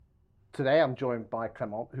Today I'm joined by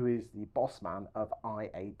Clément, who is the boss man of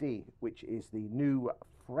IAD, which is the new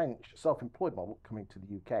French self-employed model coming to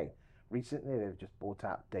the UK. Recently, they've just bought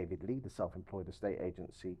out David Lee, the self-employed estate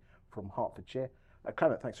agency from Hertfordshire.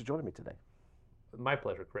 Clément, thanks for joining me today. My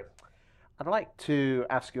pleasure, Chris. I'd like to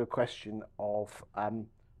ask you a question of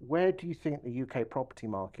where do you think the UK property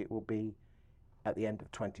market will be at the end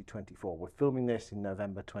of 2024? We're filming this in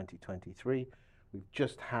November 2023. We've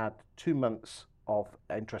just had 2 months of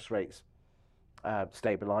interest rates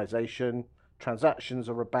stabilization. Transactions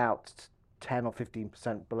are about 10 or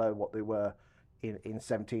 15% below what they were in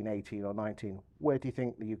 17, 18 or 19. Where do you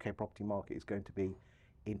think the UK property market is going to be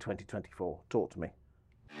in 2024? Talk to me.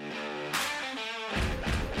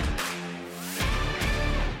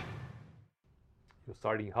 You're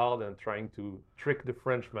starting hard and trying to trick the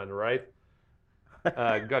Frenchman, right?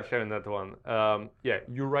 Gotcha on that one. Yeah,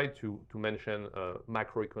 you're right to mention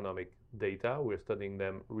macroeconomic data. We're studying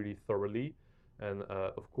them really thoroughly. And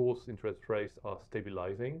of course, interest rates are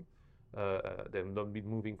stabilizing. They've not been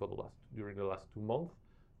moving during the last 2 months.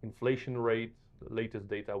 Inflation rate, the latest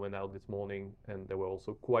data went out this morning, and they were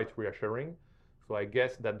also quite reassuring. So I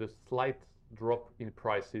guess that the slight drop in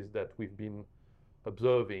prices that we've been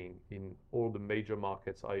observing in all the major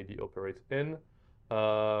markets IED operates in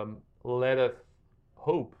let us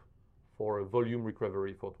hope for a volume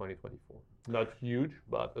recovery for 2024. Not huge,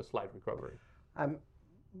 but a slight recovery. Um,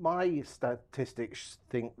 my statistics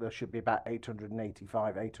think there should be about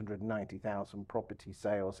 885, 890,000 property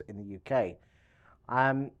sales in the UK.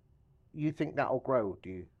 You think that'll grow, do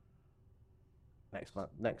you,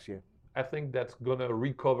 next year? I think that's gonna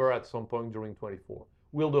recover at some point during 24.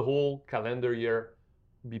 Will the whole calendar year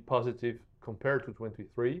be positive compared to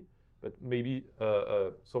 23? But maybe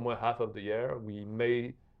somewhere half of the year we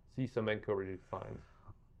may see some encouraging signs.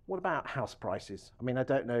 What about house prices? I mean, I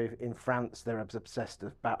don't know if in France they're as obsessed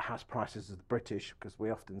about house prices as the British, because we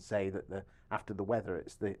often say that after the weather,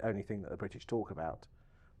 it's the only thing that the British talk about.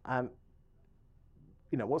 Um,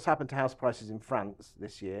 what's happened to house prices in France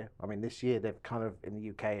this year? I mean, this year they've kind of in the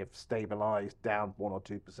UK have stabilised down 1 or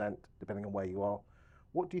 2%, depending on where you are.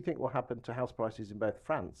 What do you think will happen to house prices in both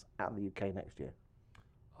France and the UK next year?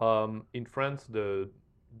 In France, the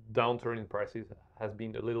downturn in prices has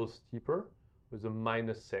been a little steeper, with a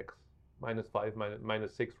 -6, -5,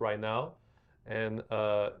 -6 right now, and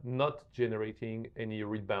not generating any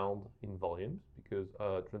rebound in volumes because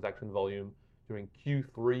transaction volume during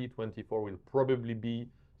Q3 24 will probably be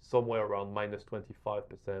somewhere around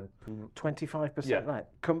 -25% to 25%, yeah, right?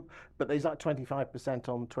 But there's like 25%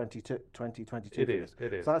 on 2022 it is, figures.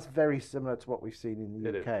 it is, So that's very similar to what we've seen in the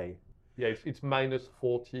it is. UK. Yeah, it's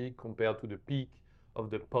 -40 compared to the peak of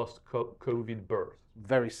the post-COVID burst.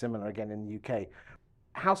 Very similar again in the UK.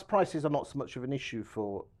 House prices are not so much of an issue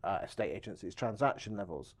for estate agents, it's transaction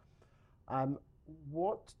levels. Um,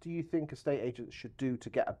 what do you think estate agents should do to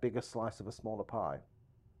get a bigger slice of a smaller pie?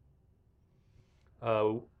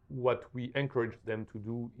 What we encourage them to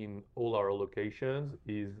do in all our locations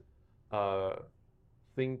is uh,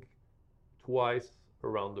 think twice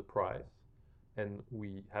around the price. And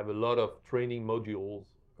we have a lot of training modules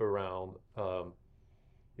around,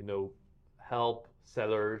 you know, help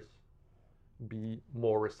sellers be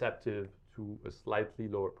more receptive to a slightly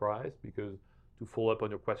lower price. Because to follow up on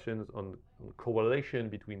your questions on correlation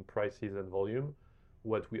between prices and volume,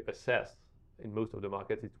 what we assess in most of the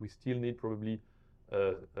markets is we still need probably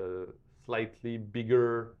a slightly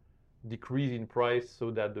bigger decrease in price so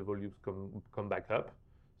that the volumes come back up.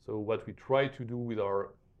 So what we try to do with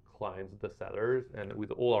our clients, the sellers, and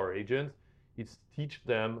with all our agents, is teach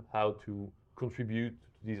them how to contribute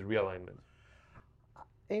to this realignment.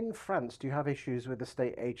 In France, do you have issues with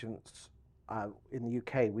estate agents? In the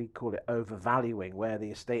UK, we call it overvaluing, where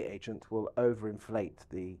the estate agent will overinflate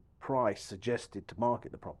the price suggested to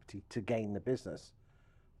market the property to gain the business.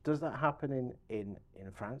 Does that happen in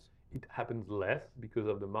France? It happens less because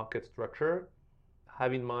of the market structure.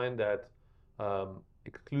 Have in mind that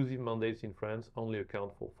exclusive mandates in France only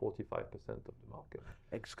account for 45% of the market.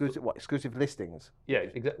 Exclusive what? Exclusive listings? Yeah,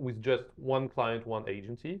 with just one client, one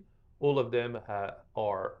agency. All of them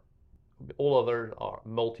all others are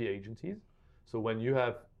multi-agencies. So when you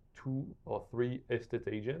have 2 or 3 estate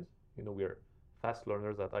agents, we're fast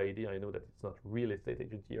learners at IED. I know that it's not real estate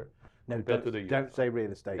agent here No, compared to the don't US. say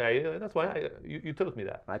real estate. Yeah, that's why you told me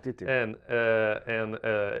that. I did do. And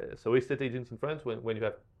so estate agents in France, when you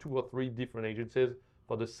have 2 or 3 different agencies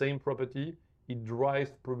for the same property, it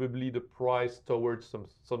drives probably the price towards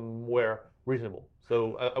somewhere reasonable.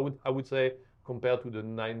 So I would say compared to the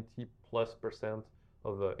 90+%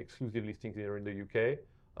 of exclusive listings here in the UK,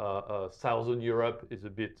 Southern Europe is a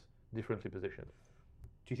bit differently positioned.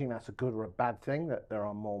 you think that's a good or a bad thing that there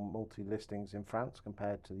are more multi-listings in France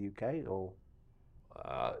compared to the UK, or?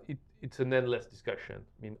 It's an endless discussion.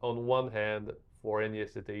 I mean, on one hand, for any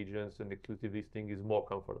estate agents, an exclusive listing is more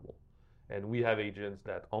comfortable. And we have agents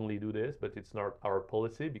that only do this, but it's not our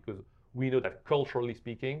policy because we know that culturally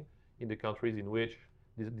speaking, in the countries in which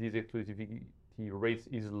this exclusivity rates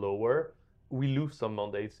is lower, we lose some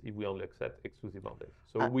mandates if we only accept exclusive mandates.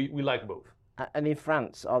 So we like both. And in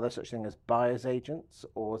France, are there such thing as buyer's agents,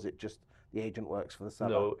 or is it just the agent works for the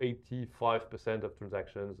seller? No, 85% of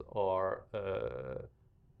transactions are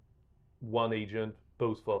one agent,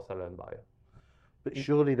 both for seller and buyer. But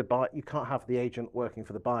surely you can't have the agent working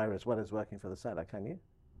for the buyer as well as working for the seller, can you?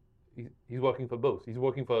 He's working for both. He's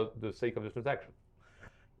working for the sake of the transaction.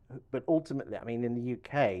 But ultimately, I mean, in the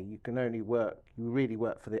UK, you can only work, you really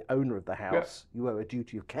work for the owner of the house. Yeah. You owe a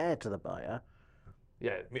duty of care to the buyer.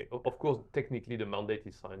 Yeah, of course, technically the mandate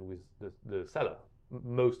is signed with the seller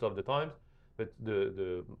most of the times, but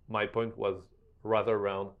my point was rather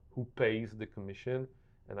around who pays the commission,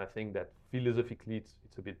 and I think that philosophically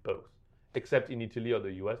it's a bit both, except in Italy or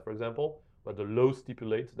the US, for example, where the law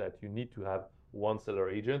stipulates that you need to have one seller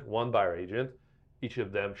agent, one buyer agent, each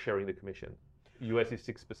of them sharing the commission. US is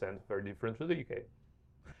 6%, very different to the UK.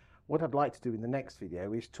 What I'd like to do in the next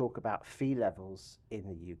video is talk about fee levels in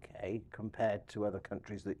the UK compared to other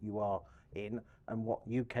countries that you are in, and what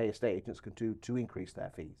UK estate agents can do to increase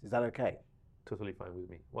their fees. Is that okay? Totally fine with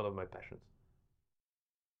me. One of my passions.